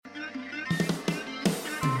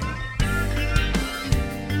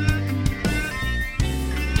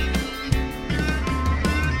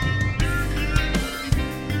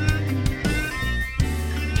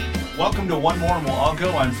welcome to One More and We'll All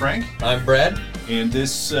Go. I'm Frank. I'm Brad. In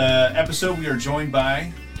this episode, we are joined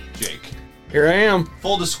by Jake. Here I am.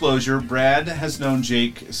 Full disclosure, Brad has known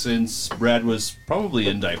Jake since Brad was probably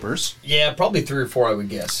in diapers. Yeah, probably 3 or 4, I would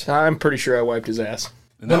guess. I'm pretty sure I wiped his ass.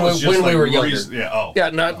 And that was just when we were younger.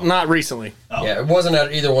 Not recently. Oh. Yeah, it wasn't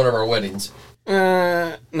at either one of our weddings.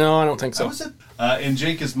 No, I don't think so. How was it? And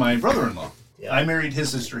Jake is my brother-in-law. Yeah. I married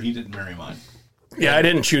his sister. He didn't marry mine. Yeah, I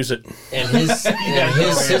didn't choose it. And his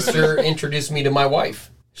sister introduced me to my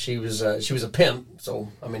wife. She was a pimp, so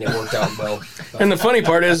I mean it worked out well. And the funny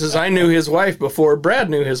part is I knew his wife before Brad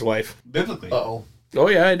knew his wife. Biblically. Uh-oh. Oh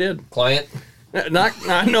yeah, I did. Client? Not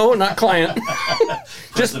client.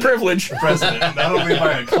 Just privilege. President. Not only am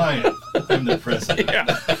I a client, I'm the president.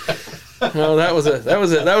 Yeah. No, that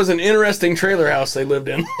was an interesting trailer house they lived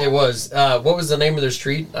in. It was. What was the name of their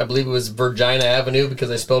street? I believe it was Virginia Avenue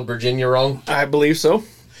because I spelled Virginia wrong. I believe so.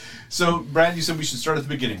 So, Brad, you said we should start at the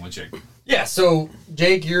beginning with Jake. Yeah, so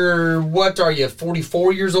Jake, what are you,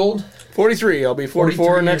 44 years old? 43. I'll be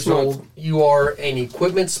 44 next month. You are an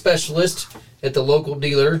equipment specialist at the local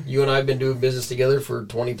dealer. You and I have been doing business together for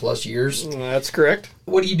 20 plus years. That's correct.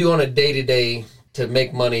 What do you do on a day-to-day to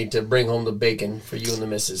make money to bring home the bacon for you and the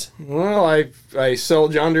missus? Well, I sell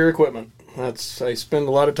John Deere equipment. I spend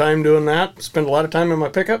a lot of time doing that. Spend a lot of time in my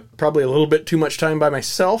pickup. Probably a little bit too much time by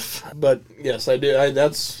myself, but yes, I do.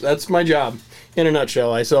 That's my job in a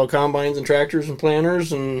nutshell. I sell combines and tractors and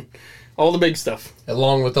planters and all the big stuff,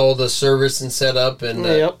 along with all the service and setup and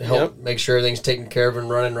help make sure everything's taken care of and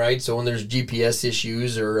running right. So when there's GPS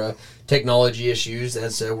issues or technology issues,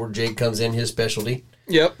 that's where Jake comes in, his specialty.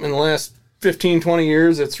 Yep. In the last 15, 20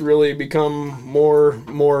 years, it's really become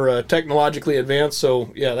more technologically advanced.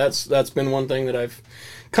 So, yeah, that's been one thing that I've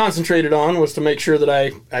concentrated on, was to make sure that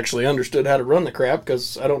I actually understood how to run the crap,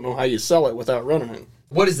 because I don't know how you sell it without running it.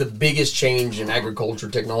 What is the biggest change in agriculture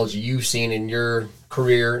technology you've seen in your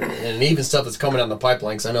career, and even stuff that's coming down the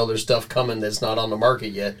pipeline? Because I know there's stuff coming that's not on the market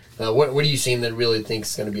yet. What are you seeing that really think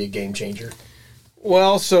is going to be a game changer?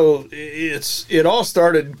 Well, so it all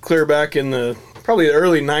started clear back in probably the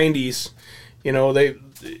early 90s. You know, and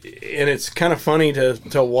it's kind of funny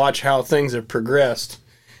to watch how things have progressed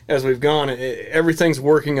as we've gone. Everything's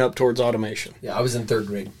working up towards automation. Yeah, I was in 3rd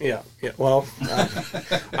grade. Yeah. Well,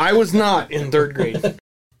 I was not in 3rd grade.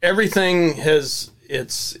 Everything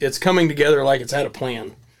it's coming together like it's had a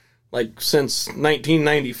plan. Like since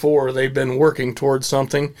 1994, they've been working towards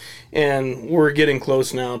something, and we're getting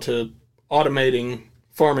close now to automating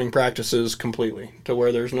farming practices completely, to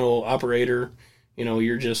where there's no operator. You know,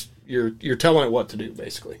 you're telling it what to do,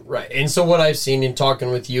 basically. Right. And so what I've seen in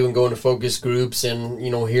talking with you and going to focus groups and,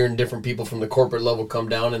 hearing different people from the corporate level come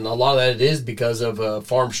down, and a lot of that it is because of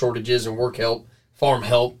farm shortages and farm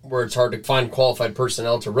help, where it's hard to find qualified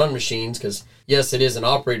personnel to run machines, because, yes, it is an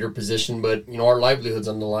operator position, but, our livelihood's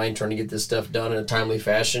on the line trying to get this stuff done in a timely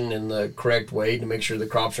fashion in the correct way to make sure the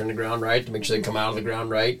crops are in the ground right, to make sure they come out of the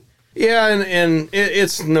ground right. Yeah, and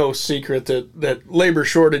it's no secret that labor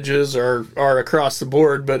shortages are across the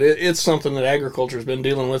board, but it's something that agriculture's been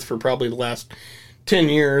dealing with for probably the last 10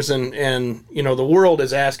 years, and the world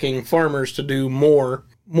is asking farmers to do more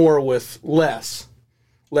with less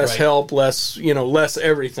right. Help, less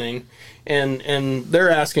everything, and they're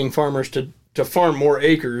asking farmers to farm more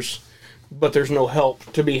acres, but there's no help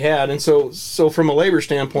to be had. And so from a labor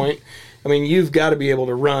standpoint, I mean, you've got to be able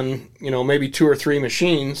to run, maybe 2 or 3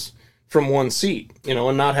 machines from one seat,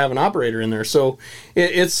 and not have an operator in there. So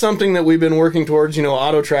it's something that we've been working towards.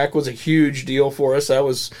 AutoTrack was a huge deal for us. That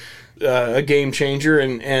was a game changer,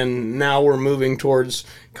 and now we're moving towards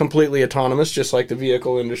completely autonomous, just like the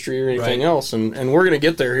vehicle industry or anything else. And we're going to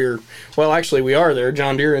get there here. Well, actually, we are there.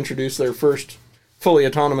 John Deere introduced their first fully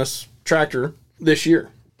autonomous tractor this year.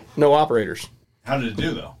 No operators. How did it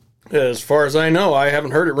do, though? As far as I know, I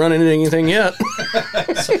haven't heard it running anything yet.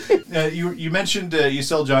 You mentioned you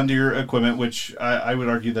sell John Deere equipment, which I would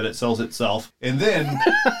argue that it sells itself. And then...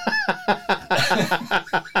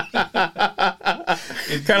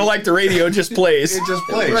 kind of like the radio just plays. It just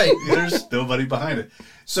plays. Right. There's nobody behind it.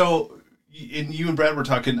 So, you and Brad were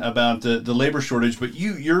talking about the labor shortage, but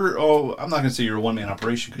I'm not going to say you're a one-man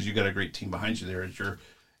operation, because you got a great team behind you there as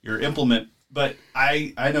your implement. But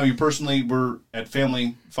I know you personally. We're at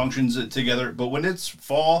family functions together. But when it's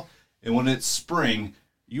fall and when it's spring,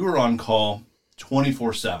 you are on call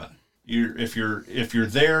 24/7. If you're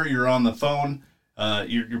there, you're on the phone.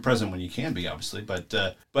 You're present when you can be, obviously. But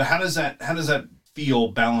how does that feel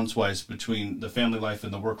balance wise between the family life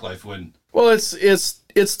and the work life when? Well,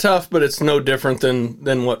 it's tough, but it's no different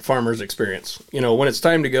than what farmers experience. When it's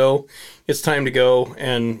time to go, it's time to go,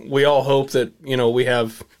 and we all hope that we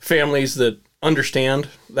have families that understand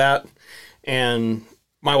that And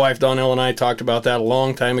my wife Donnell and I talked about that a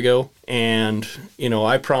long time ago, and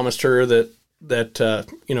I promised her that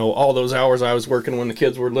all those hours I was working when the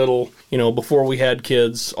kids were little, before we had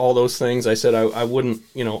kids, all those things, I said I wouldn't,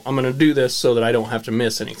 I'm going to do this so that I don't have to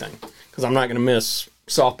miss anything, because I'm not going to miss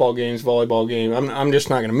softball games, volleyball games. I'm just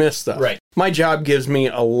not going to miss stuff. Right. My job gives me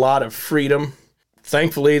a lot of freedom.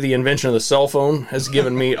 Thankfully, the invention of the cell phone has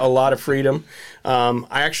given me a lot of freedom.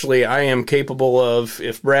 I am capable of,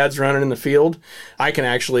 if Brad's running in the field, I can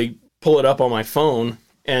actually pull it up on my phone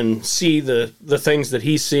and see the things that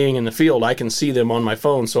he's seeing in the field. I can see them on my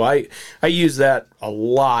phone. So I use that a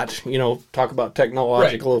lot. Talk about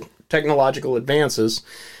technological advances.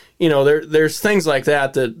 There's things like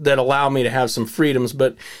that allow me to have some freedoms.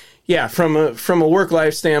 But yeah, from a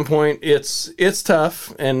work-life standpoint, it's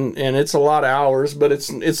tough and it's a lot of hours, but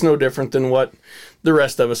it's no different than what the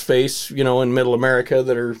rest of us face, in middle America,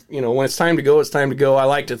 that are, when it's time to go, it's time to go. I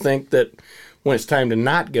like to think that when it's time to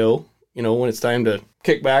not go, when it's time to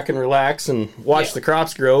kick back and relax and watch the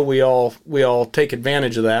crops grow, we all take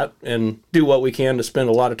advantage of that and do what we can to spend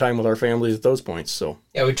a lot of time with our families at those points. So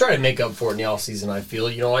yeah, we try to make up for it in the off season. I feel,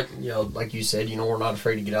 like you said, we're not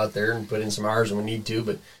afraid to get out there and put in some hours when we need to,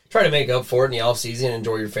 but try to make up for it in the off season.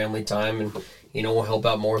 Enjoy your family time, and we'll help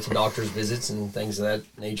out more with the doctor's visits and things of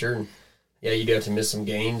that nature. And yeah, you do have to miss some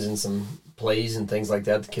games and some plays and things like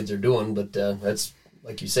that the kids are doing, but that's,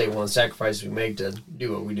 like you say, one of the sacrifices we make to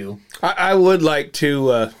do what we do. I would like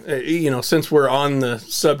to, since we're on the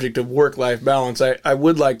subject of work-life balance, I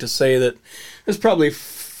would like to say that it's probably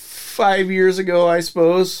 5 years ago, I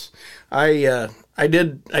suppose, I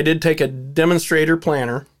did take a demonstrator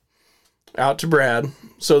planner out to Brad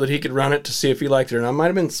so that he could run it to see if he liked it or not.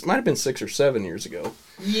 Might have been 6 or 7 years ago.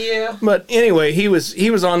 Yeah. But anyway, he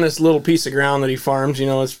was on this little piece of ground that he farms.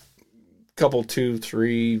 It's couple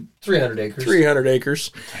 300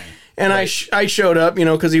 acres. And right. I showed up,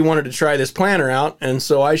 because he wanted to try this planter out, and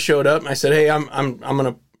so I showed up and I said, hey, I'm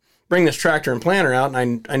gonna bring this tractor and planter out,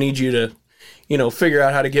 and I need you to figure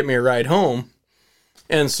out how to get me a ride home.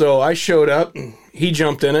 And so I showed up and he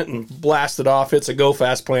jumped in it and blasted off. It's a go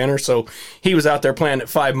fast planter, so he was out there planting at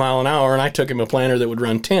 5 miles an hour, and I took him a planter that would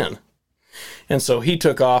run 10. And so he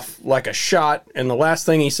took off like a shot, and the last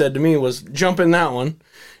thing he said to me was, jump in that one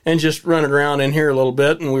and just run it around in here a little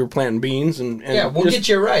bit. And we were planting beans. And yeah, we'll get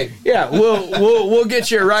you a ride. Yeah, we'll get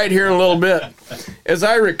you a ride here in a little bit. As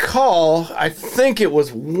I recall, I think it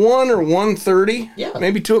was 1 or 1:30,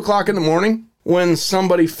 maybe 2 o'clock in the morning, when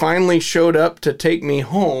somebody finally showed up to take me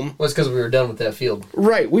home. Well, it's because we were done with that field.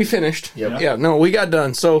 Right, we finished. Yep. Yeah, no, we got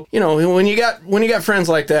done. So, when you got friends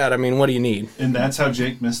like that, I mean, what do you need? And that's how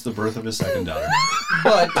Jake missed the birth of his second daughter.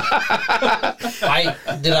 But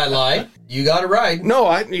did I lie? You got a ride. No,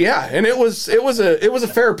 and it was a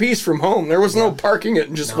fair piece from home. There was no parking it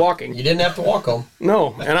and just walking. You didn't have to walk home.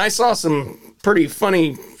 No, and I saw some pretty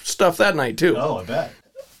funny stuff that night too. Oh, I bet.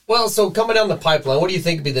 Well, so coming down the pipeline, what do you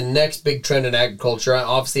think would be the next big trend in agriculture?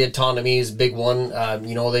 Obviously, autonomy is a big one.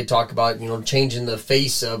 They talk about, changing the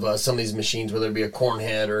face of some of these machines, whether it be a corn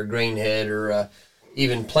head or a grain head or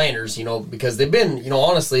even planters, because they've been,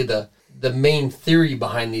 honestly, the main theory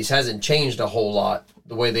behind these hasn't changed a whole lot.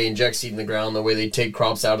 The way they inject seed in the ground, the way they take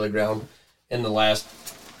crops out of the ground in the last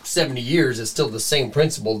 70 years is still the same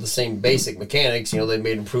principle, the same basic mechanics. They've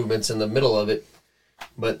made improvements in the middle of it.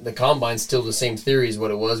 But the combine's still the same theory as what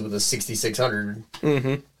it was with a 6600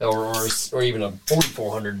 or even a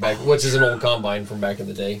 4400 back, which is an old combine from back in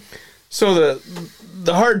the day. So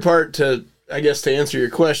the hard part to answer your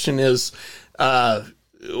question is, while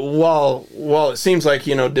it seems like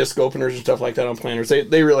disc openers and stuff like that on planters,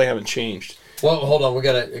 they really haven't changed. Well, hold on. We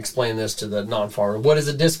got to explain this to the non-farmer. What is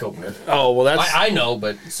a disc opener? Oh, well, that's... I know,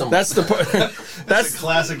 but... That's the part... That's a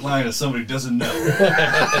classic line of somebody who doesn't know.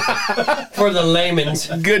 For the layman's.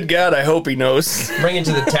 Good God, I hope he knows. Bring it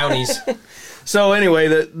to the townies. So anyway,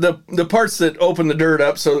 the parts that open the dirt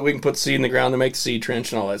up so that we can put seed in the ground to make the seed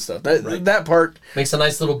trench and all that stuff. That part... Makes a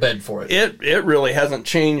nice little bed for it. It really hasn't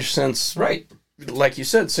changed since... Right. Like you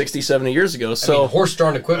said, 60, 70 years ago. So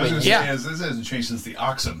horse-drawn equipment... Yeah. This hasn't changed since the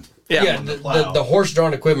oxen. Yeah, the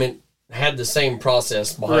horse-drawn equipment had the same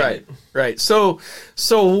process behind it. Right. So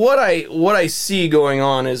what I see going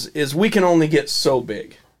on is we can only get so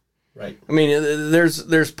big. Right. I mean,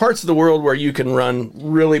 there's parts of the world where you can run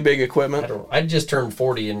really big equipment. I just turned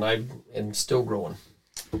 40 and I am still growing.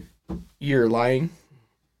 You're lying.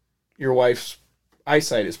 Your wife's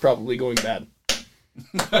eyesight is probably going bad.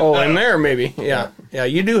 Oh, and there maybe. Yeah.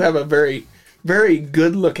 You do have a very, very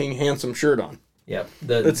good-looking, handsome shirt on. Yep.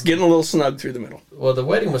 It's getting a little snug through the middle. Well, the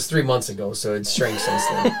wedding was 3 months ago, so it's shrank since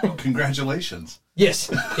then. Congratulations. Yes,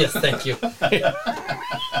 thank you.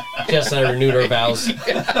 Jess and I renewed our vows.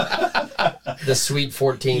 The sweet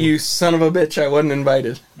 14. You son of a bitch, I wasn't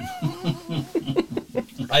invited.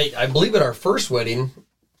 I believe at our first wedding,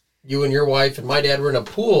 you and your wife and my dad were in a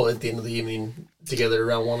pool at the end of the evening together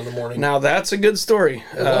around 1 a.m. Now that's a good story.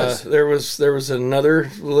 There was another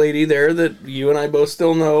lady there that you and I both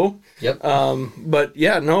still know. Yep. But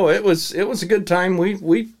yeah, no, it was a good time.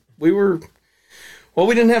 We were, well,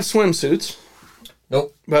 we didn't have swimsuits.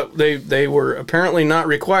 Nope. But they were apparently not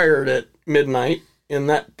required at midnight in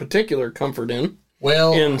that particular Comfort Inn.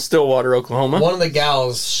 Well, in Stillwater, Oklahoma. One of the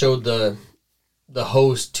gals showed the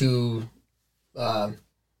host two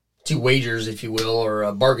wagers, if you will, or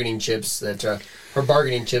bargaining chips that her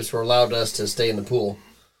bargaining chips were allowed us to stay in the pool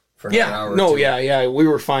for an hour. No, yeah, we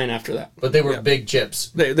were fine after that. But they were big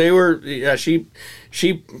chips. They were, yeah. She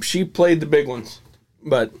played the big ones,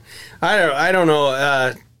 but I don't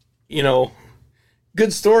know.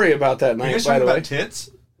 Good story about that night. You guys by the talking way, about tits?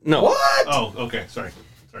 No. What? Oh, okay. Sorry.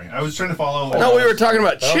 I was trying to follow. No, we were talking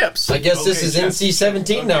about chips. I guess this is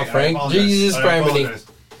NC-17 now, Frank. Jesus Christ.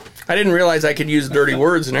 I didn't realize I could use dirty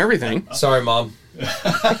words and everything. Sorry, Mom.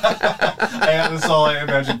 That's all I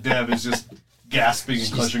imagine. Deb is just gasping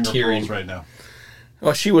and clutching her pearls right now.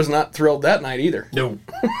 Well, she was not thrilled that night either. No.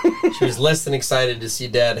 She was less than excited to see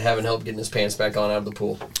Dad having help getting his pants back on out of the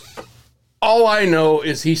pool. All I know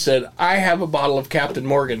is he said, I have a bottle of Captain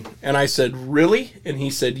Morgan. And I said, really? And he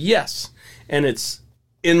said, yes. And it's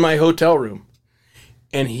in my hotel room.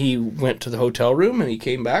 And he went to the hotel room and he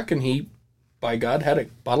came back and he, by God, had a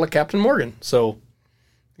bottle of Captain Morgan. So,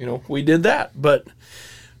 we did that. But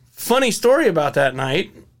funny story about that night.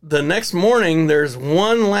 The next morning, there's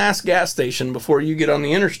one last gas station before you get on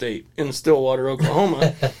the interstate in Stillwater,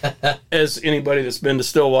 Oklahoma. As anybody that's been to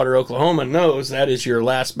Stillwater, Oklahoma knows, that is your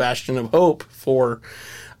last bastion of hope for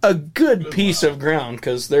a good piece of ground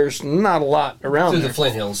because there's not a lot around Through there. the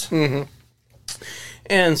Flint Hills. Mm-hmm.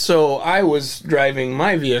 And so I was driving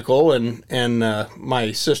my vehicle, and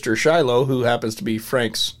my sister Shiloh, who happens to be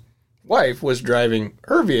Frank's wife, was driving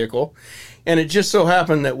her vehicle. And it just so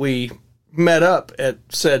happened that we met up at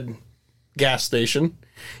said gas station,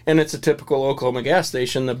 and it's a typical Oklahoma gas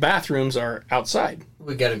station. The bathrooms are outside.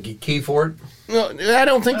 We got a key for it? No, I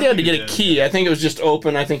don't think they had to get a key. I think it was just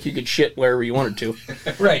open. I think you could shit wherever you wanted to.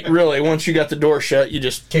 Right. Really, once you got the door shut, you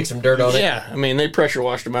just kick some dirt on it. Yeah, I mean, they pressure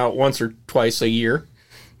washed them out once or twice a year,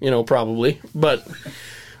 probably. But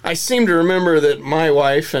I seem to remember that my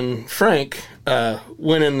wife and Frank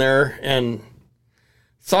went in there and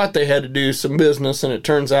thought they had to do some business, and it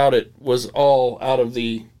turns out it was all out of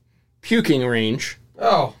the puking range.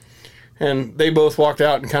 Oh. And they both walked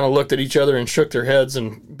out and kind of looked at each other and shook their heads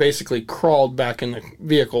and basically crawled back in the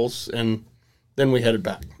vehicles, and then we headed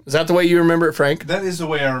back. Is that the way you remember it, Frank? That is the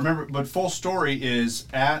way I remember it, but full story is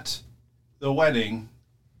at the wedding,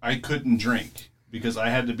 I couldn't drink because I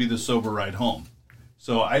had to be the sober ride home.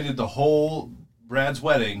 So I did the whole Brad's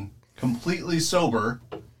wedding completely sober,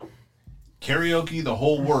 karaoke, the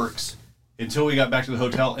whole works, until we got back to the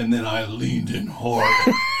hotel, and then I leaned in hard.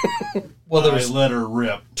 Well, there was I let her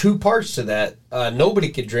rip. 2 parts to that. Nobody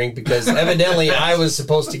could drink because evidently I was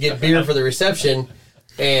supposed to get beer for the reception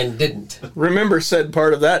and didn't. Remember said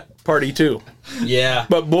part of that party, too. Yeah.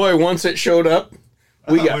 But boy, once it showed up,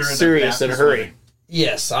 we got serious in a hurry. Wedding.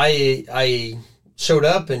 Yes, I showed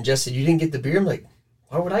up and Jess said, you didn't get the beer? I'm like,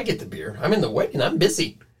 why would I get the beer? I'm in the wedding. I'm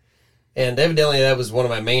busy. And evidently that was one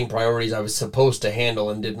of my main priorities I was supposed to handle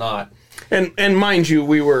and did not. And mind you,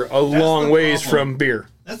 we were a long ways from beer.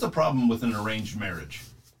 That's the problem with an arranged marriage.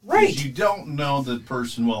 Right. You don't know the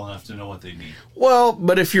person well enough to know what they need. Well,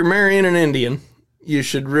 but if you're marrying an Indian, you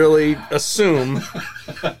should really assume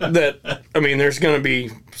that, there's going to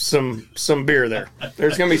be some beer there.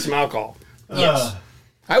 There's going to be some alcohol. Yes.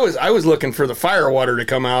 I was looking for the fire water to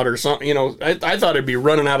come out or something. I thought it'd be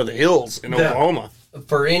running out of the hills in Oklahoma.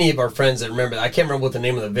 For any of our friends that remember, I can't remember what the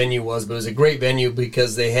name of the venue was, but it was a great venue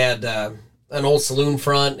because they had an old saloon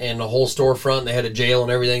front and a whole store front. They had a jail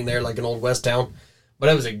and everything there, like an old West town. But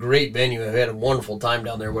it was a great venue. I had a wonderful time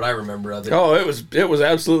down there, what I remember of it. Oh, it was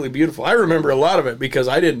absolutely beautiful. I remember a lot of it because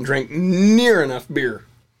I didn't drink near enough beer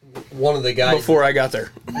one of the guys before I got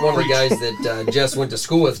there. One of the guys that Jess went to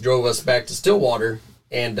school with drove us back to Stillwater,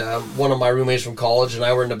 and one of my roommates from college and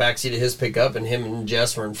I were in the backseat of his pickup, and him and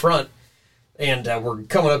Jess were in front. And we're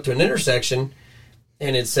coming up to an intersection,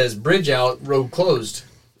 and it says, bridge out, road closed.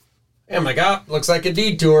 And I'm like, looks like a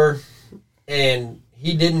detour. And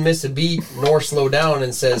he didn't miss a beat nor slow down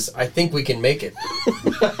and says, I think we can make it.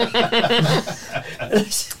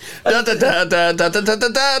 This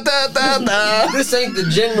ain't the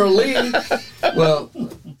General Lee. Well,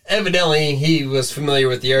 evidently he was familiar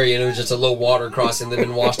with the area and it was just a low water crossing that had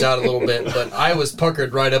been washed out a little bit. But I was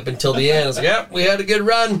puckered right up until the end. I was like, "Yep, we had a good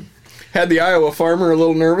run." Had the Iowa farmer a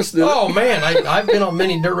little nervous? Oh man, I've been on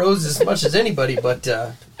many dirt roads as much as anybody, but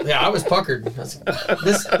yeah, I was puckered. I was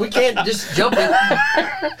like, we can't just jump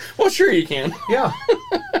it. Well, sure you can. Yeah,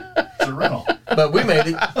 It's a rental. but we made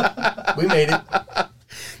it. We made it.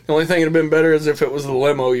 The only thing that'd have been better is if it was the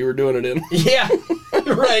limo you were doing it in. Yeah,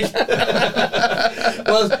 right.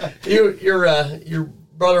 Well, your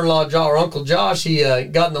brother-in-law, or Uncle Josh, he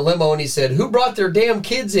got in the limo and he said, "Who brought their damn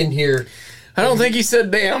kids in here?" I don't think he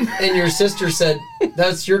said damn. And your sister said,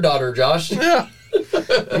 "That's your daughter, Josh." Yeah.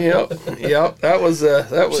 Yep. That was.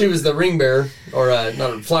 She was the ring bearer, or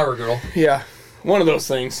not a flower girl. Yeah. One of those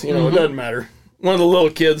things. You know, It doesn't matter. One of the little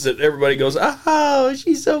kids that everybody goes, "Oh,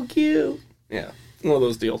 she's so cute." Yeah. One of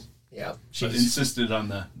those deals. Yeah. She insisted on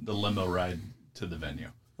the limo ride to the venue.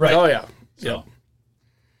 Right. Oh yeah. So, Yep.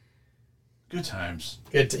 good times.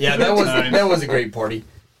 Yeah, that was a great party.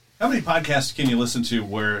 How many podcasts can you listen to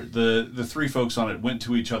where the three folks on it went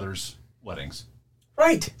to each other's weddings?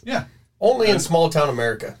 Right. Yeah. Only in small town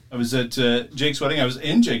America. I was at Jake's wedding. I was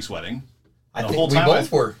in Jake's wedding. I think we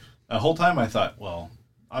both were. The whole time I thought, well,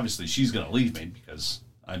 obviously she's going to leave me because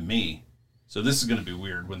I'm me. So this is going to be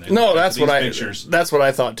weird when they No, that's what pictures. That's what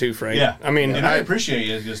I thought too, Frank. Yeah. I mean, and I appreciate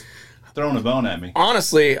you just throwing a bone at me.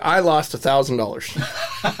 Honestly, I lost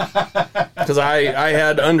 $1,000 because I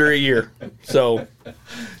had under a year. So,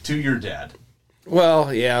 To your dad.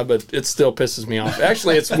 well, yeah, but it still pisses me off.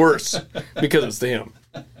 Actually, it's worse because it's to him.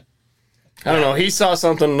 I don't know. He saw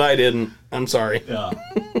something and I didn't. I'm sorry. Yeah.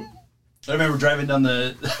 I remember driving down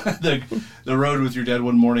the road with your dad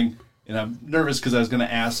one morning, and I'm nervous because I was going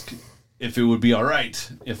to ask if it would be all right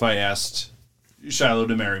if I asked Shiloh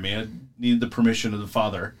to marry me. I needed the permission of the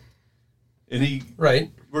father. And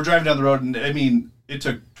we're driving down the road, and I mean, it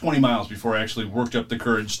took 20 miles before I actually worked up the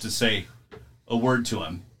courage to say a word to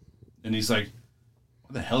him. And he's like,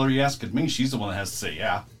 "What the hell are you asking me? She's the one that has to say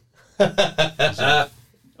yeah." I was like,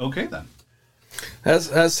 okay, then.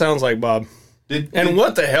 That sounds like Bob. And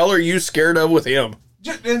What the hell are you scared of with him?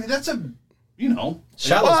 and that's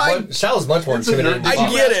Shallow's much more It's a intimidating. nerd. than I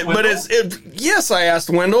Bob. get it, but yes, I asked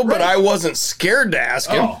Wendell, but I wasn't scared to ask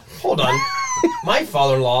him. Oh, Hold on. My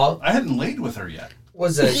father-in-law I hadn't laid with her yet.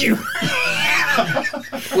 was a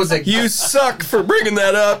You suck for bringing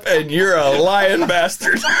that up, and you're a lying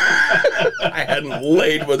bastard. I hadn't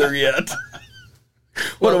laid with her yet.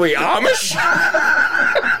 What are we, Amish?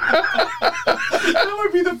 That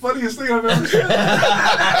would be the funniest thing I've ever said.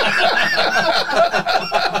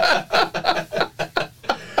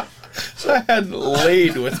 I hadn't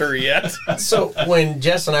laid with her yet. So when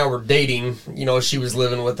Jess and I were dating, you know, she was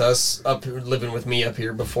living with me up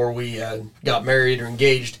here before we got married or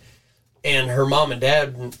engaged. And her mom and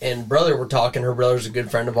dad and brother were talking. Her brother's a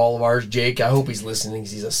good friend of all of ours, Jake. I hope he's listening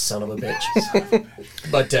because he's a son of a bitch.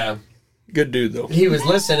 But Good dude, though. he was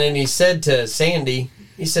listening, and he said to Sandy,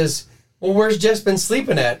 he says, "Well, where's Jess been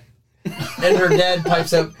sleeping at?" And her dad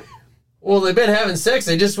pipes up, "Well, they've been having sex.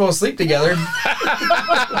 They just won't sleep together."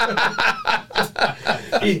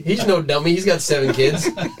 He's no dummy. He's got 7 kids.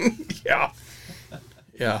 Yeah.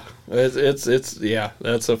 Yeah. It's yeah,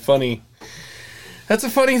 that's a funny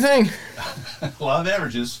thing. A lot of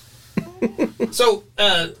averages. So,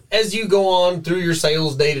 as you go on through your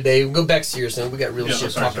sales day to day, go back seriously. We got real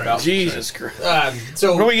shit to talk about. Jesus Christ.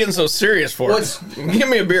 So, What are we getting so serious for? Give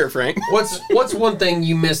me a beer, Frank. what's one thing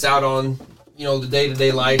you miss out on? You know, the day to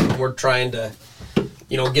day life, and we're trying to,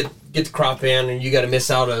 you know, get the crop in, and you got to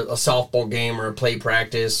miss out a softball game or a play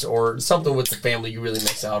practice or something with the family you really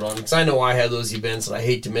miss out on. Because I know I have those events that I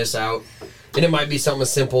hate to miss out, and it might be something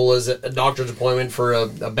as simple as a doctor's appointment for a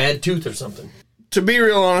bad tooth or something. To be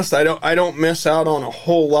real honest, I don't miss out on a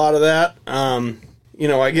whole lot of that. You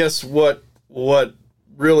know, I guess what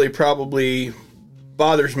really probably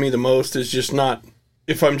bothers me the most is just not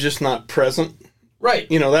if I'm just not present. Right.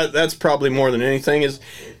 You know, that's probably more than anything is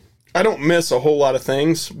I don't miss a whole lot of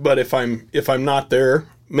things, but if I'm not there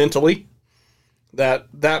mentally, that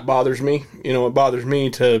bothers me. You know, it bothers me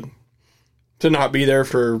to not be there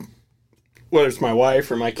for whether it's my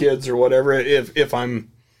wife or my kids or whatever. If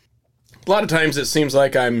I'm a lot of times it seems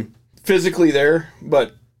like I'm physically there,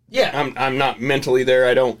 but Yeah. I'm not mentally there.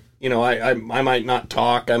 I don't, you know, I might not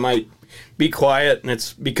talk. I might be quiet, and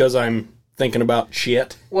it's because I'm thinking about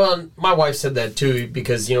shit. Well, my wife said that too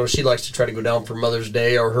because, you know, she likes to try to go down for Mother's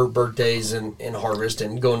Day or her birthdays and Harvest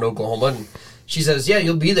and go into Oklahoma. And she says, yeah,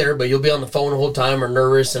 you'll be there, but you'll be on the phone the whole time or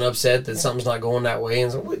nervous and upset that something's not going that way.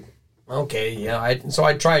 And so, Okay, yeah. So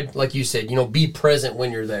I tried, like you said, be present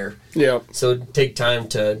when you're there. Yeah. So take time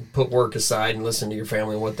to put work aside and listen to your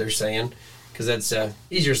family and what they're saying, because that's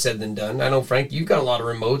easier said than done. I know, Frank, you've got a lot of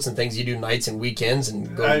remotes and things you do nights and weekends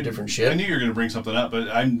and go to different shit. I knew you were going to bring something up, but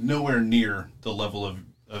I'm nowhere near the level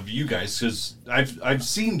of you guys, because I've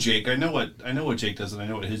seen Jake. I know what Jake does, and I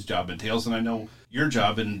know what his job entails, and I know your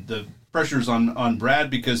job and the pressures on Brad,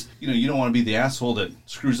 because you don't want to be the asshole that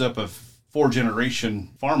screws up a 4-generation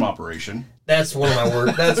farm operation. That's one of my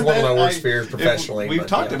worst. That's one of my worst fears professionally. We've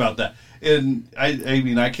talked about that, and I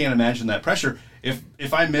mean, I can't imagine that pressure.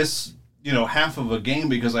 If I miss half of a game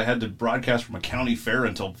because I had to broadcast from a county fair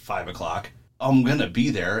until 5 o'clock, I'm gonna be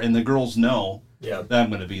there, and the girls know that I'm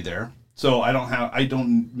gonna be there. So I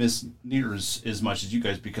don't miss near as much as you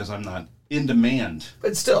guys, because I'm not in demand.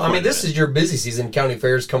 But still, I mean, this is your busy season. County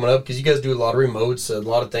fairs coming up, because you guys do a lot of remotes, a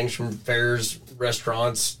lot of things from fairs,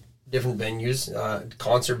 restaurants, different venues,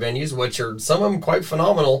 concert venues, which are some of them quite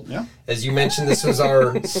phenomenal. Yeah. As you mentioned, this was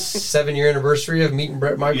our 7-year anniversary of meeting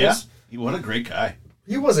Brett Michaels. Yeah. What a great guy.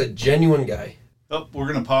 He was a genuine guy. Oh, we're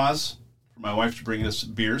gonna pause for my wife to bring us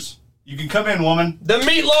beers. You can come in, woman. The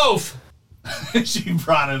meatloaf. She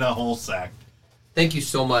brought in a whole sack. Thank you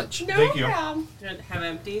so much. No Thank you. problem. Do you have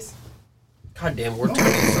empties? God damn, we're talking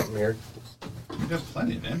something here. We have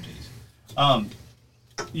plenty of empties.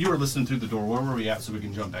 You were listening through the door. Where were we at, so we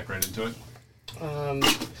can jump back right into it?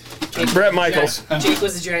 Brett Michaels. Jake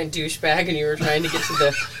was a giant douchebag, and you were trying to get to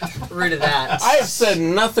the root of that. I have said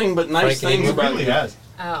nothing but nice Frank, things He about really you. has.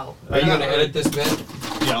 Oh. Are you going to edit this bit?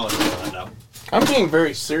 Yeah, I'll let that up. I'm being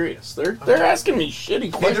very serious. They're asking me shitty Hey,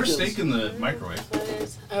 questions. there's steak in the microwave. What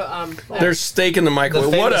is? Oh, There's steak in the microwave.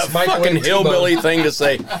 The What a famous microwave fucking hillbilly T-bone. thing to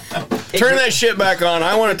say. Turn that shit back on.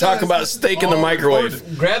 I want to talk about steak in the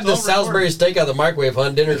microwave. Grab the Salisbury steak out of the microwave,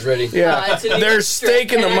 hon. Dinner's ready. Yeah, it's a New York there's strip,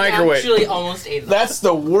 steak in the and I microwave. actually almost ate it. That's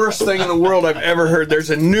the worst thing in the world I've ever heard.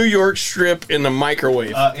 There's a New York strip in the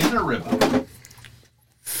microwave. In a rib.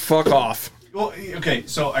 Fuck off. Well, okay,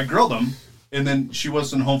 so I grilled them, and then she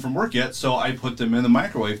wasn't home from work yet, so I put them in the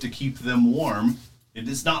microwave to keep them warm. It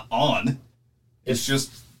is not on. It's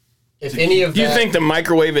just... If any of Do you that, think the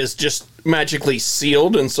microwave is just magically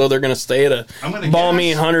sealed, and so they're going to stay at a balmy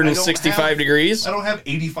guess. 165 degrees? I don't have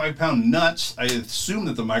 85-pound nuts. I assume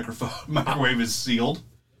that the microwave is sealed.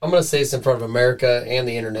 I'm going to say this in front of America and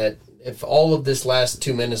the internet. If all of this last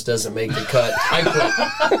 2 minutes doesn't make the cut, I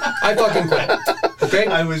quit. I fucking quit. Okay?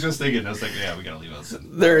 I was just thinking, I was like, yeah, we got to leave this.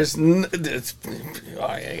 There's...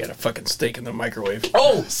 I got a fucking steak in the microwave.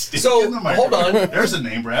 Oh, Steak so in the microwave. hold on. There's a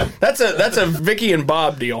name, Brad. That's a Vicky and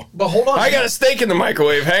Bob deal. But hold on. I got a steak in the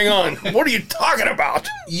microwave. Hang on. What are you talking about?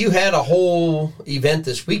 You had a whole event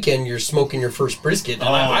this weekend. You're smoking your first brisket. And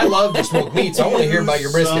I love to smoke meat, so I want to hear about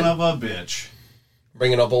your brisket. Son of a bitch.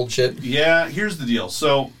 Bringing up old shit. Yeah, here's the deal.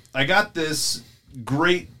 So I got this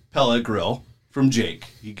great pellet grill from Jake.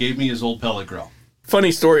 He gave me his old pellet grill.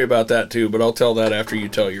 Funny story about that, too, but I'll tell that after you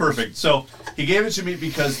tell yours. Perfect. So he gave it to me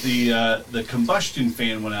because the combustion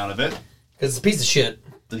fan went out of it. Because it's a piece of shit.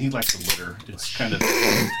 Then he likes to litter. It's kind of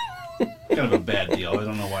a bad deal. I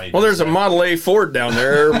don't know why. Well, there's a Model A Ford down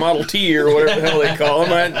there, or Model T, or whatever the hell they call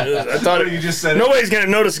them. I thought You just said it. nobody's going to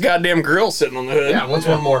notice a goddamn grill sitting on the hood. Yeah, what's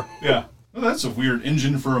one more? Yeah. Well, that's a weird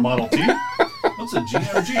engine for a Model T. What's a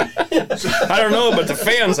GMG? I don't know, but the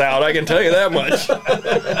fan's out. I can tell you that much.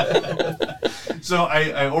 So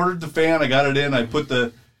I ordered the fan. I got it in. I put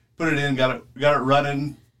it in. Got it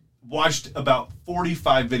running. Watched about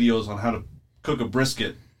 45 videos on how to cook a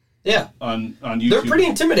brisket. Yeah. On YouTube. They're pretty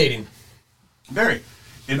intimidating. Very.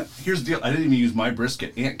 And here's the deal. I didn't even use my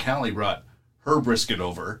brisket. Aunt Callie brought her brisket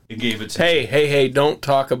over and gave it to me. Hey, don't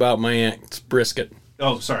talk about my aunt's brisket.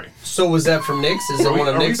 Oh, sorry. So was that from Nick's? Is it one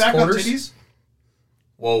of Are we Nick's back quarters? on titties?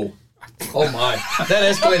 Whoa. Oh my.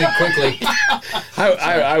 That escalated quickly.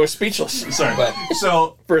 I was speechless Sorry. But-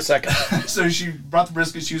 So for a second. so she brought the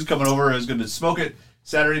brisket. She was coming over. I was going to smoke it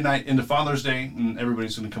Saturday night into Father's Day, and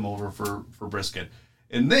everybody's going to come over for brisket.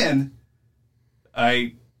 And then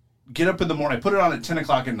I get up in the morning. I put it on at 10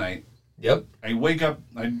 o'clock at night. Yep. I wake up.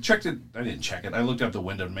 I checked it. I didn't check it. I looked out the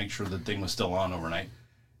window to make sure the thing was still on overnight.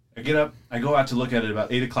 I get up. I go out to look at it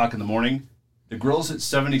about 8 o'clock in the morning. The grill's at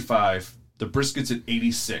 75. The brisket's at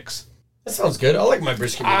 86. That sounds good. I like my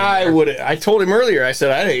brisket. I told him earlier, I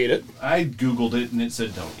said I'd eat it. I Googled it, and it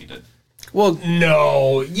said don't eat it. Well,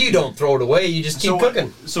 No, you don't throw it away. You just keep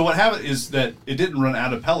cooking. So what happened is that it didn't run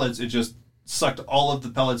out of pellets. It just sucked all of the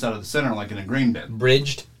pellets out of the center like in a grain bin.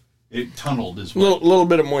 Bridged. It tunneled as well. Little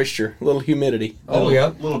bit of moisture, a little humidity. Oh, yeah.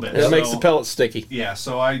 A little bit. It makes the pellets sticky. Yeah,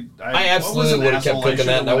 so I absolutely would have kept cooking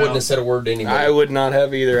that, and I wouldn't have said a word to anybody. I would not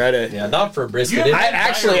have either. Yeah, not for a brisket.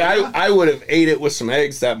 I would have ate it with some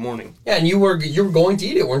eggs that morning. Yeah, and you were going to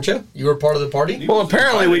eat it, weren't you? You were part of the party? Well,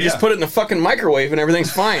 apparently we just put it in the fucking microwave and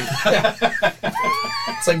everything's fine.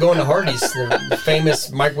 It's like going to Hardee's, the famous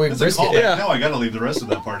microwave brisket. Yeah. No, I got to leave the rest of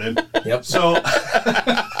that part in. Yep. So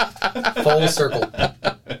full circle.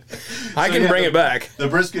 I can bring it back. The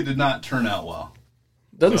brisket did not turn out well.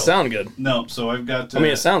 Doesn't sound good. No, so I've got.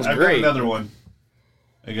 It sounds I've great. Got another one.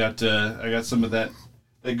 I got some of that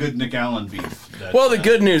good Nick Allen beef. Well, the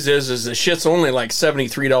good news is the shit's only like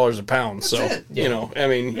 $73 a pound. So it. you know, I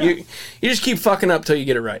mean, you just keep fucking up till you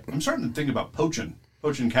get it right. I'm starting to think about poaching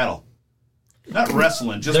cattle, not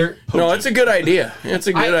wrestling. Just no, it's a good idea. It's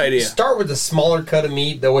a good idea. Start with a smaller cut of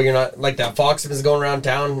meat. That way you're not like that fox if it's going around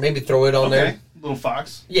town. Maybe throw it on there. Little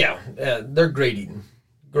fox. Yeah, they're great eating.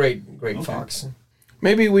 Great fox.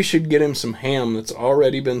 Maybe we should get him some ham that's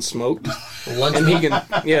already been smoked. Lunch and meat. he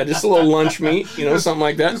can, just a little lunch meat, something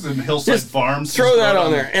like that. Just in Hillside Farms. Throw that on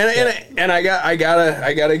there. And I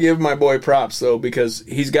gotta give my boy props though, because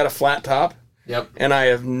he's got a flat top. Yep. And I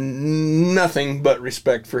have nothing but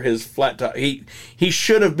respect for his flat top. He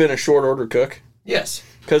should have been a short order cook. Yes.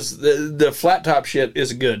 Because the flat top shit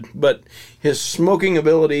is good, but his smoking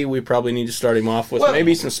ability, we probably need to start him off with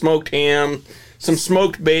maybe some smoked ham, some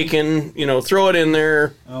smoked bacon. Throw it in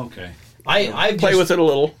there. Okay. I play with it a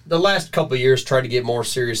little. The last couple of years, tried to get more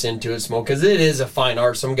serious into it, smoke, because it is a fine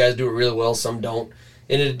art. Some guys do it really well, some don't,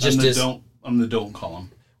 and it just is. I'm the don't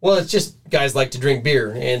column. Well, it's just guys like to drink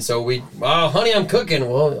beer, and so honey, I'm cooking.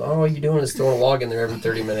 Well, all you doing is throwing a log in there every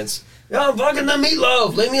 30 minutes. I'm fucking the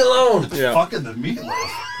meatloaf. Leave me alone. Yeah. Fucking the meatloaf.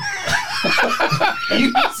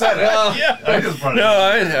 You said it. Yeah. I just brought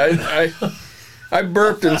it. No, I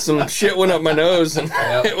burped and some shit went up my nose, and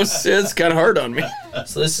it's kind of hard on me.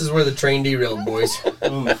 So this is where the train derailed, boys.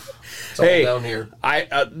 It's all down here.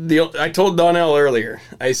 I told Donnell earlier.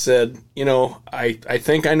 I said, I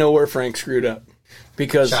think I know where Frank screwed up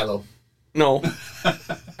because Shiloh. No,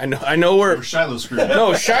 I know where Shiloh screwed up.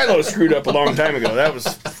 No, Shiloh screwed up a long time ago. That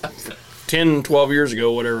was 10, 12 years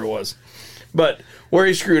ago, whatever it was. But where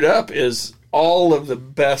he screwed up is all of the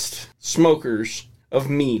best smokers of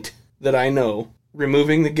meat that I know,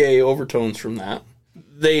 removing the gay overtones from that,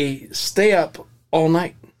 they stay up all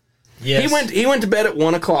night. Yes. He went to bed at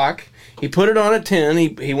 1 o'clock. He put it on at 10.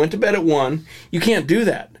 He went to bed at 1. You can't do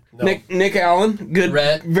that. No. Nick Allen,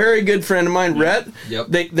 very good friend of mine, Rhett. Yep.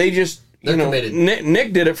 They just committed.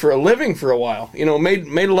 Nick did it for a living for a while.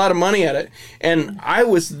 Made a lot of money at it. And I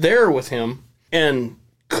was there with him and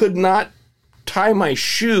could not tie my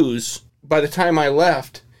shoes by the time I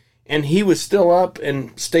left. And he was still up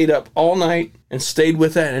and stayed up all night and stayed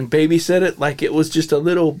with that and babysat it like it was just a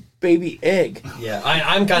little baby egg. Yeah,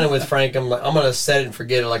 I'm kind of with Frank. I'm going to set it and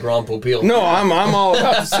forget it like Ron Popeil. No, I'm all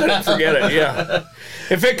about set it and forget it, yeah.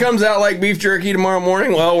 If it comes out like beef jerky tomorrow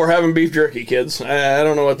morning, well, we're having beef jerky, kids. I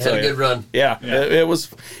don't know what to tell you. Had a good run. Yeah.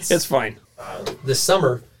 It's fine. This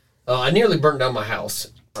summer, I nearly burnt down my house.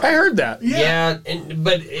 I heard that. Yeah,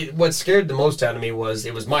 but what scared the most out of me was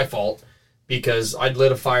it was my fault. Because I'd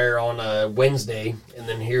lit a fire on a Wednesday, and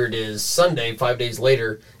then here it is Sunday, 5 days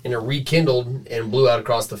later, and it rekindled and blew out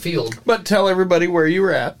across the field. But tell everybody where you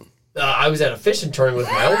were at. I was at a fishing tournament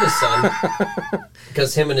with my oldest son,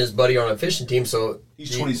 because him and his buddy are on a fishing team. So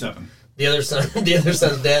he's 27. The other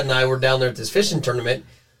son's dad and I were down there at this fishing tournament,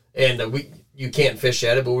 and you can't fish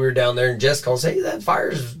at it, but we were down there, and Jess calls, "Hey, that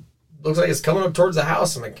fire looks like it's coming up towards the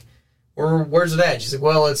house." I'm like, Where's it at? And she's like,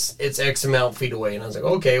 well, it's X amount feet away. And I was like,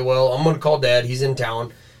 okay, well, I'm going to call Dad. He's in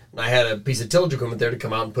town. And I had a piece of tillage equipment there to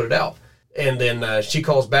come out and put it out. And then she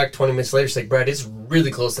calls back 20 minutes later. She's like, Brad, it's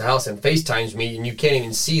really close to the house, and FaceTimes me, and you can't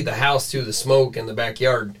even see the house through the smoke in the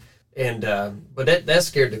backyard. And but that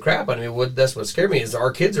scared the crap out of me. That's what scared me is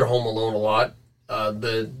our kids are home alone a lot.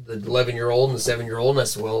 The 11-year-old and the 7-year-old. And I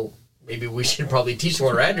said, well, maybe we should probably teach them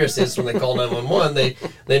what our address is when they call 911.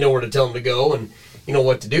 They know where to tell them to go and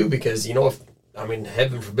what to do, because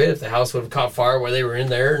heaven forbid if the house would have caught fire while they were in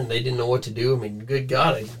there and they didn't know what to do. Good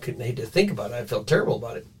God, I couldn't hate to think about it. I felt terrible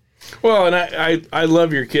about it. Well, and I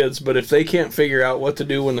love your kids, but if they can't figure out what to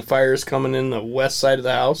do when the fire is coming in the west side of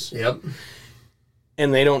the house, yep,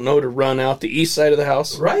 and they don't know to run out the east side of the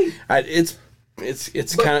house, right?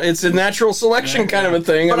 It's a natural selection kind of a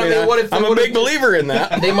thing. But I'm a big believer in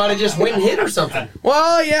that. They might have just went and hit or something.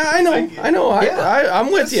 Well, yeah, I know.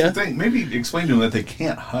 I'm with you. The thing. Maybe explain to them that they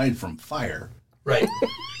can't hide from fire. Right.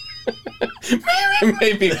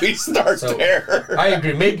 Maybe we start So, there. I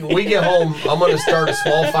agree. Maybe when we get home, I'm going to start a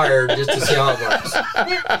small fire just to see how it works.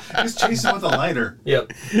 Just chase him with a lighter.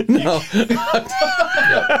 Yep. No.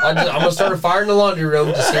 I'm going to start a fire in the laundry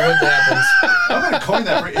room to see what happens. I'm going to coin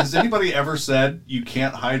that. Has anybody ever said you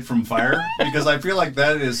can't hide from fire? Because I feel like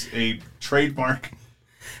that is a trademark.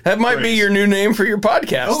 That might be Phrase. your new name for your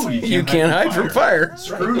podcast. Oh, you can't hide from fire.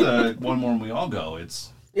 Screw the one more and we all go. It's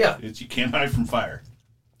you can't hide from fire.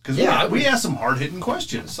 Because we ask some hard hitting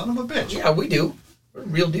questions. Son of a bitch. Yeah, we do.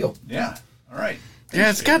 Real deal. Yeah. All right. Yeah,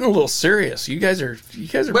 it's gotten a little serious. You guys are Well, pretty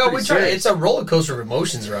we try. serious. It's a roller coaster of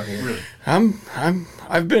emotions around here. Really.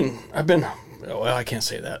 I've been. Well, I can't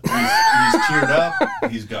say that. He's teared up.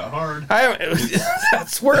 He's got hard.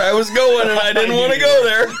 That's where I was going, and I didn't want to go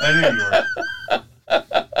there. I knew you were.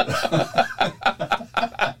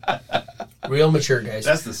 Real mature guys.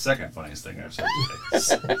 That's the second funniest thing I've said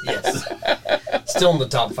today. Yes. Still in the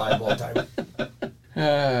top 5 all time.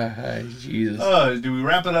 Jesus. Do we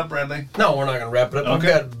wrap it up, Bradley? No, we're not going to wrap it up.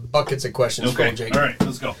 Okay. I've got buckets of questions for Okay. Jake. All right.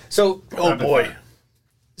 Let's go. So, Oh Rapid boy. fire.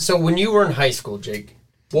 so when you were in high school, Jake,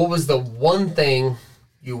 what was the one thing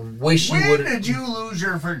you wish you When would? did you lose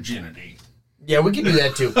your virginity? Yeah, we can do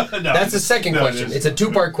that too. That's the second question. It's a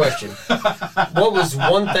 2-part question. What was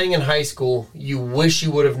one thing in high school you wish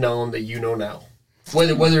you would have known that you know now?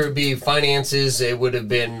 Whether it be finances, it would have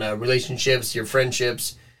been relationships, your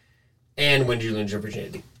friendships, and when did you lose your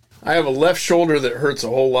virginity? I have a left shoulder that hurts a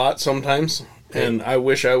whole lot sometimes, and I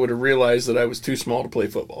wish I would have realized that I was too small to play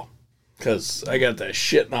football because I got that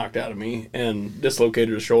shit knocked out of me and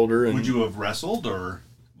dislocated a shoulder. And Would you have wrestled or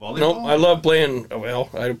volleyball? no, I love playing. Well,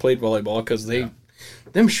 I played volleyball because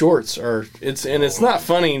them shorts are. It's not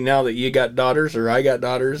funny now that you got daughters or I got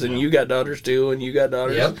daughters and you got daughters too and you got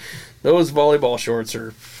daughters. Yep. Those volleyball shorts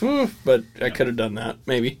are. But I could have done that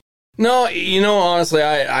maybe. No, honestly,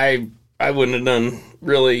 I wouldn't have done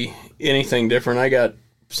really anything different. I got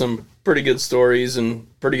some pretty good stories and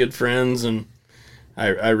pretty good friends, and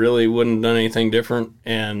I really wouldn't have done anything different.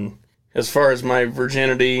 And as far as my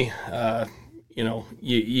virginity, you're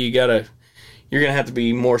gonna have to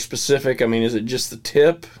be more specific. I mean, is it just the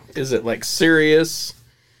tip? Is it like serious?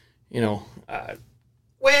 Well,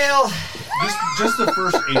 Just the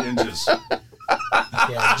first 8 inches.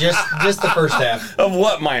 yeah, just the first half. Of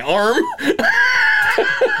what? My arm?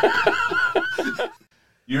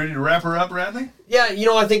 You ready to wrap her up, Bradley? Yeah,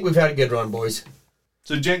 I think we've had a good run, boys.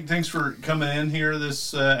 So, Jake, thanks for coming in here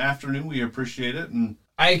this afternoon. We appreciate it. And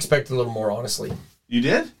I expected a little more, honestly. you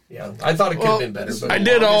did? Yeah, I thought it could have been better. But I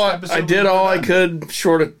did all Longest I episode did we've all I ever could,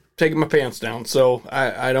 short of taking my pants down. So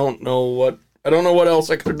I don't know what else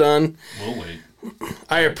I could have done. We'll wait.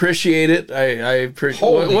 I appreciate it. I appreciate.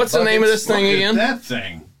 Holy What's the name of this buckets. thing Look again? at that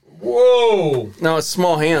thing. Whoa! No, it's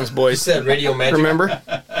Small Hands, You boys. said radio magic. Remember?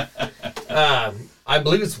 I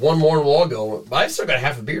believe it's one more and we'll all go. But I've still got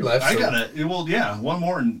half a beer left. I so- got it. Well, yeah, one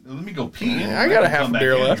more, and let me go pee. And I got a half come a back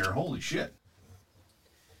beer in left. Here. Holy shit!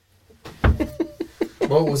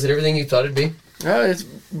 Well, was it everything you thought it'd be? It's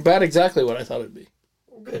about exactly what I thought it'd be.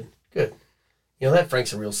 Good, good. That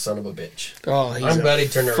Frank's a real son of a bitch. Oh, he's I'm a glad he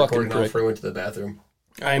turned the fucking recording off prick. before he went to the bathroom.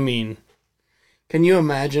 I mean, can you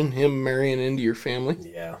imagine him marrying into your family?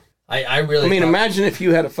 Yeah. I really I mean, thought- imagine if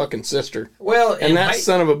you had a fucking sister Well, and that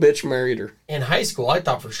son of a bitch married her. in high school, I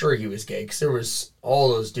thought for sure he was gay because there was all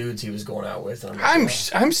those dudes he was going out with. And I'm like,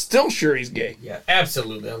 I'm still sure he's gay. yeah,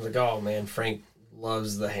 absolutely. I was like, oh man, Frank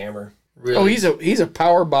loves the hammer. Really. Oh, he's a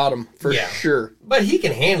power bottom for Yeah. sure. But he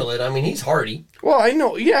can handle it. I mean, he's hardy. Well, I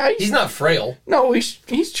know. Yeah, He's not frail. no,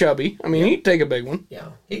 he's chubby. I mean, he'd take a big one. Yeah,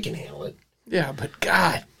 he can handle it. Yeah, but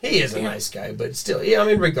God, He is a nice guy, but still, yeah. I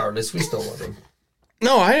mean, regardless, we still love him.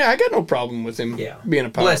 no, I got no problem with him Yeah, being a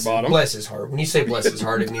power bless, bottom. Bless his heart. When you say bless his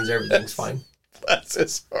heart, it means everything's fine. Bless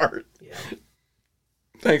his heart. Yeah,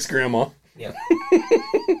 Thanks, Grandma. yeah.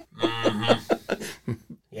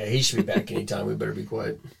 Yeah, he should be back anytime. We better be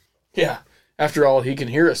quiet. Yeah. After all, he can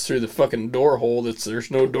hear us through the fucking door hole. There's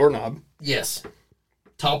no doorknob. Yes.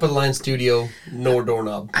 Top of the line studio, no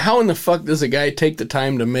doorknob. How in the fuck does a guy take the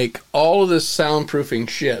time to make all of this soundproofing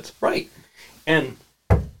shit Right. and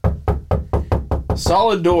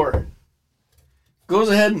solid door goes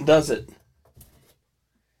ahead and does it,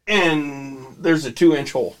 and there's a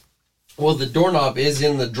 2-inch hole? Well, the doorknob is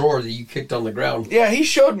in the drawer that you kicked on the ground. Yeah, he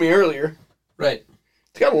showed me earlier. Right.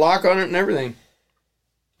 It's got a lock on it and everything.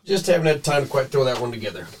 Just haven't had time to quite throw that one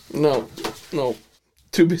together. No.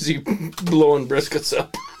 Too busy blowing briskets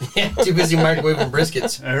up. Yeah, too busy microwaving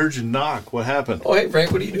briskets. I heard you knock. What happened? Oh, hey,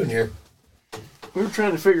 Frank, what are you doing here? We were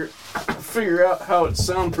trying to figure out how it's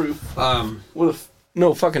soundproof with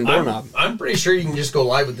no fucking doorknob. I'm pretty sure you can just go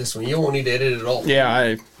live with this one. You won't need to edit it at all.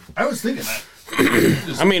 Yeah, I was thinking that.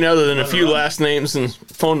 I mean, other than a few last names and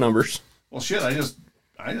phone numbers. Well, shit, I just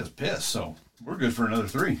pissed, so we're good for another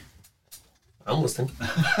 3. I'm listening.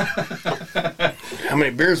 How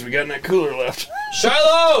many beers we got in that cooler left?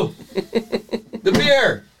 Shiloh! The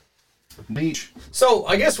beer! Beach. So,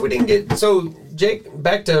 I guess we didn't get... So, Jake,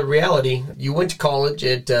 back to reality. You went to college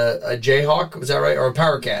at a Jayhawk, was that right? Or a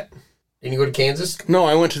Power Cat? Didn't you go to Kansas? No,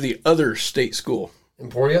 I went to the other state school.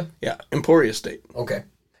 Emporia? Yeah, Emporia State. Okay.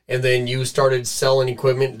 And then you started selling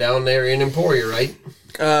equipment down there in Emporia, right?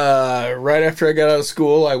 Right after I got out of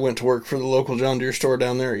school, I went to work for the local John Deere store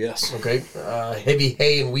down there, yes. Okay. Heavy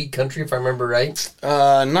hay and wheat country, if I remember right.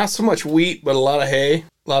 Not so much wheat, but a lot of hay.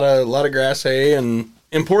 A lot of grass hay. And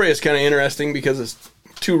Emporia is kind of interesting because it's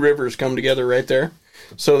 2 rivers come together right there.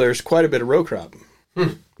 So there's quite a bit of row crop.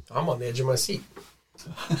 I'm on the edge of my seat.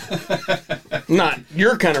 Not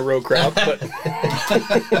your kind of row crop, but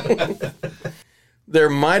there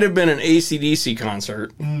might have been an AC/DC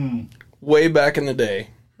concert way back in the day.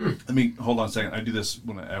 Let me hold on a second. I do this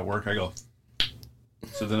when at work. I go,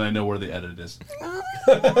 so then I know where the edit is.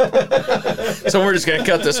 So we're just gonna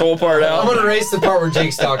cut this whole part I'm out. going to erase the part where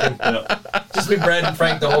Jake's talking. Yeah. Just be Brad and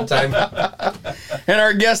Frank the whole time. And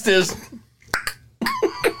our guest is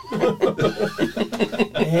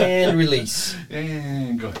And release.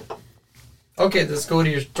 And go ahead. Okay, let's go to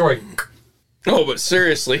your story. oh, but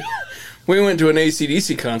seriously, we went to an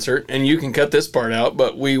AC/DC concert, and you can cut this part out.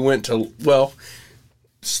 But we went to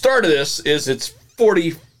start of this is it's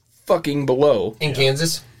 40 fucking below. In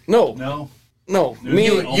Kansas? No. No.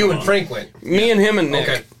 You and Frank went. Me and him and Nick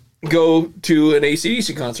Okay. go to an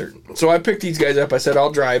AC/DC concert. So I picked these guys up. I said,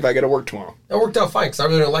 I'll drive. I got to work tomorrow. That worked out fine because I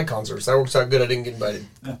really don't like concerts. That works out good. I didn't get invited.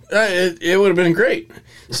 It would have been great.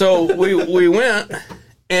 So we went,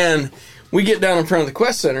 and we get down in front of the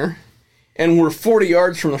Quest Center, and we're 40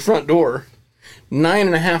 yards from the front door,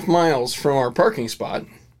 9.5 miles from our parking spot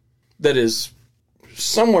that is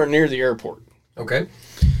somewhere near the airport. Okay.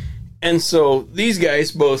 And so these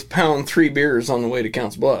guys both pound 3 beers on the way to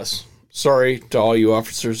Count's Bluffs. Sorry to all you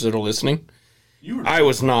officers that are listening. I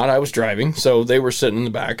was not. I was driving, so they were sitting in the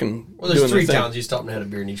back and Well, there's doing 3 their thing. towns. You stopped and had a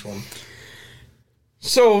beer in each one.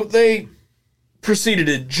 So they proceeded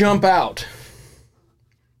to jump out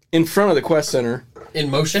in front of the Quest Center. In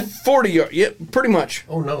motion? 40 yards. Yeah, pretty much.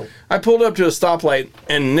 Oh, no. I pulled up to a stoplight,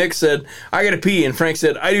 and Nick said, I got to pee, and Frank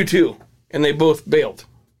said, I do too. And they both bailed.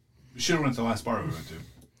 We should have went to the last bar we went to.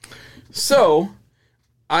 So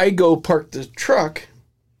I go park the truck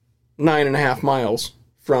 9.5 miles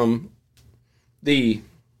from the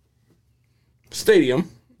stadium,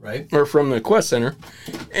 Right? or from the Quest Center,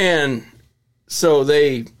 and so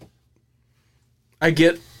I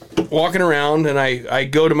get walking around, and I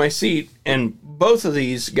go to my seat, and both of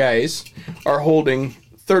these guys are holding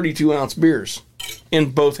 32-ounce beers in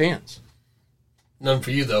both hands. None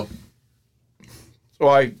for you, though. So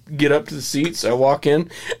I get up to the seats, I walk in,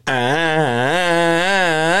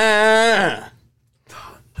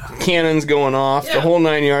 cannons going off, the whole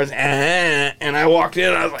 9 yards, and I walked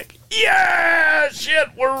in, I was like, yeah, shit,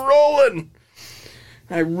 we're rolling.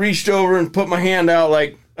 I reached over and put my hand out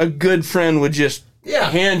like a good friend would just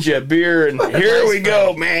hand you a beer, and here we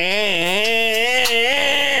go, man.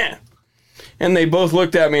 And they both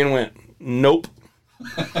looked at me and went, nope,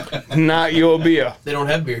 not your beer. They don't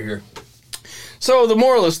have beer here. So the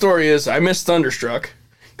moral of the story is I missed Thunderstruck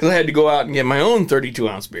because I had to go out and get my own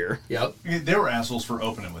 32-ounce beer. Yep. They were assholes for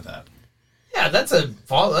opening with that. Yeah, that's a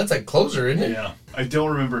closer, isn't it? Yeah. I don't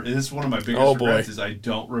remember. This is one of my biggest Oh, boy. regrets is I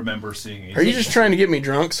don't remember seeing Are you just trying to get me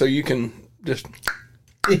drunk so you can just...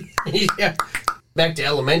 Yeah. Back to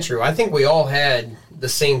elementary. I think we all had the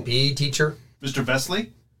same PE teacher. Mr. Vesley?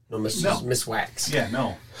 No, Miss Wax. Yeah,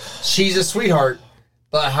 no. She's a sweetheart,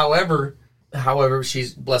 but however,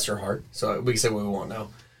 she's, bless her heart, so we can say what we want now.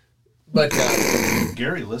 But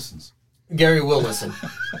Gary listens. Gary will listen.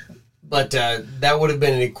 But that would have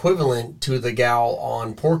been an equivalent to the gal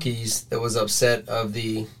on Porky's that was upset of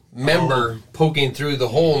the member poking through the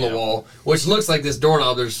hole in the wall, which looks like this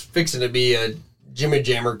doorknob. There's fixing to be a jimmy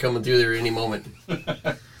jammer coming through there any moment.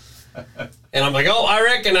 And I'm like, oh, I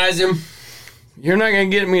recognize him. You're not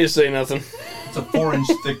going to get me to say nothing. It's a 4-inch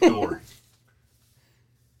thick door.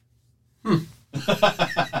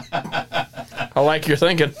 I like your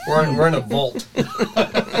thinking. We're in a vault.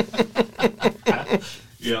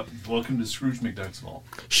 Yep. Welcome to Scrooge McDuck's vault.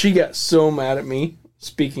 She got so mad at me,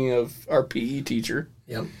 speaking of our PE teacher,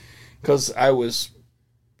 Yep. because I was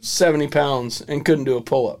 70 pounds and couldn't do a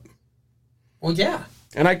pull-up. Well, yeah.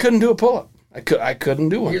 And I couldn't do a pull-up. I couldn't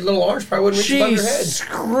do one. Your little arms probably wouldn't reach above She your head.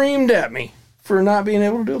 screamed at me for not being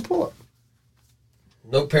able to do a pull-up.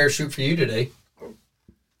 No parachute for you today.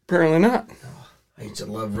 Apparently not. I used to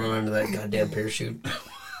love running under that goddamn parachute.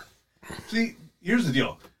 See, here's the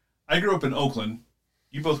deal. I grew up in Oakland.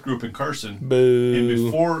 You both grew up in Carson. Boo. And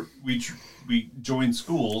before we joined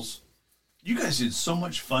schools, you guys did so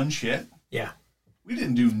much fun shit. Yeah. We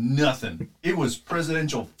didn't do nothing. It was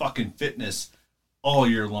presidential fucking fitness all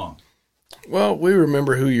year long. Well, we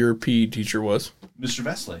remember who your PE teacher was. Mr.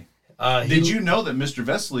 Vesley. Did you know that Mr.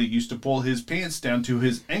 Vesley used to pull his pants down to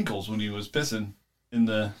his ankles when he was pissing in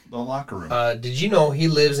the locker room? Did you know he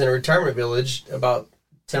lives in a retirement village about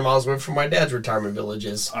 10 miles away from my dad's retirement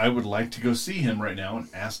villages? I would like to go see him right now and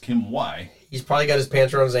ask him why. He's probably got his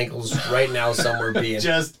pants around his ankles right now somewhere peeing.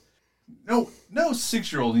 Just, no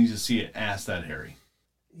 6-year-old needs to see it ass that hairy.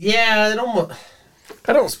 Yeah, it almost...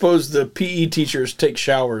 I don't suppose the PE teachers take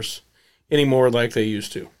showers anymore like they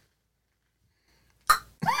used to.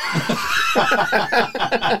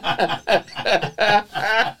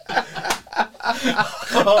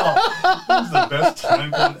 Oh, that was the best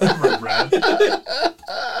time one ever, Brad.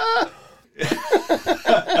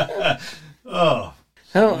 Oh.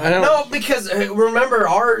 I don't. No, because remember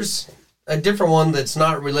ours, a different one that's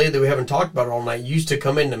not related that we haven't talked about all night, used to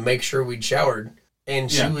come in to make sure we'd showered.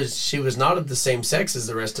 And she was not of the same sex as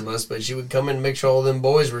the rest of us, but she would come in and make sure all them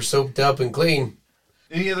boys were soaped up and clean.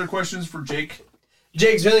 Any other questions for Jake?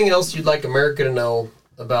 Jake, is there anything else you'd like America to know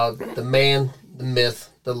about the man, the myth,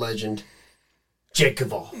 the legend, Jake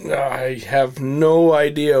Cavall? I have no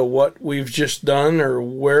idea what we've just done or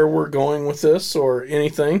where we're going with this or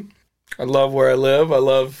anything. I love where I live. I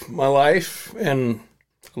love my life, and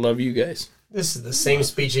I love you guys. This is the same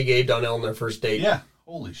speech he gave Donnell on their first date. Yeah.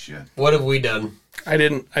 Holy shit. What have we done? I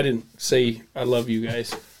didn't say I love you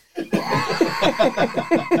guys.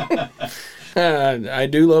 I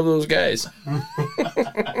do love those guys.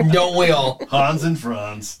 Don't we all? Hans and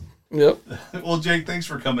Franz. Yep. Well, Jake, thanks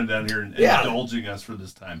for coming down here and indulging us for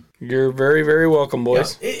this time. You're very, very welcome,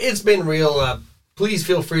 boys. Yeah, it's been real. Please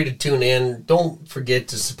feel free to tune in. Don't forget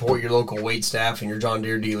to support your local wait staff and your John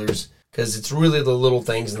Deere dealers, because it's really the little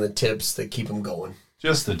things and the tips that keep them going.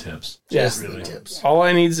 Just the tips. Just really. the tips. All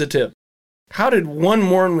I need is a tip. How did one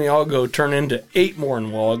more and we all go turn into 8 more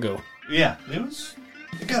and we'll all go? Yeah,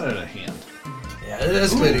 it got out of hand. Yeah, that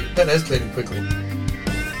escalated quickly.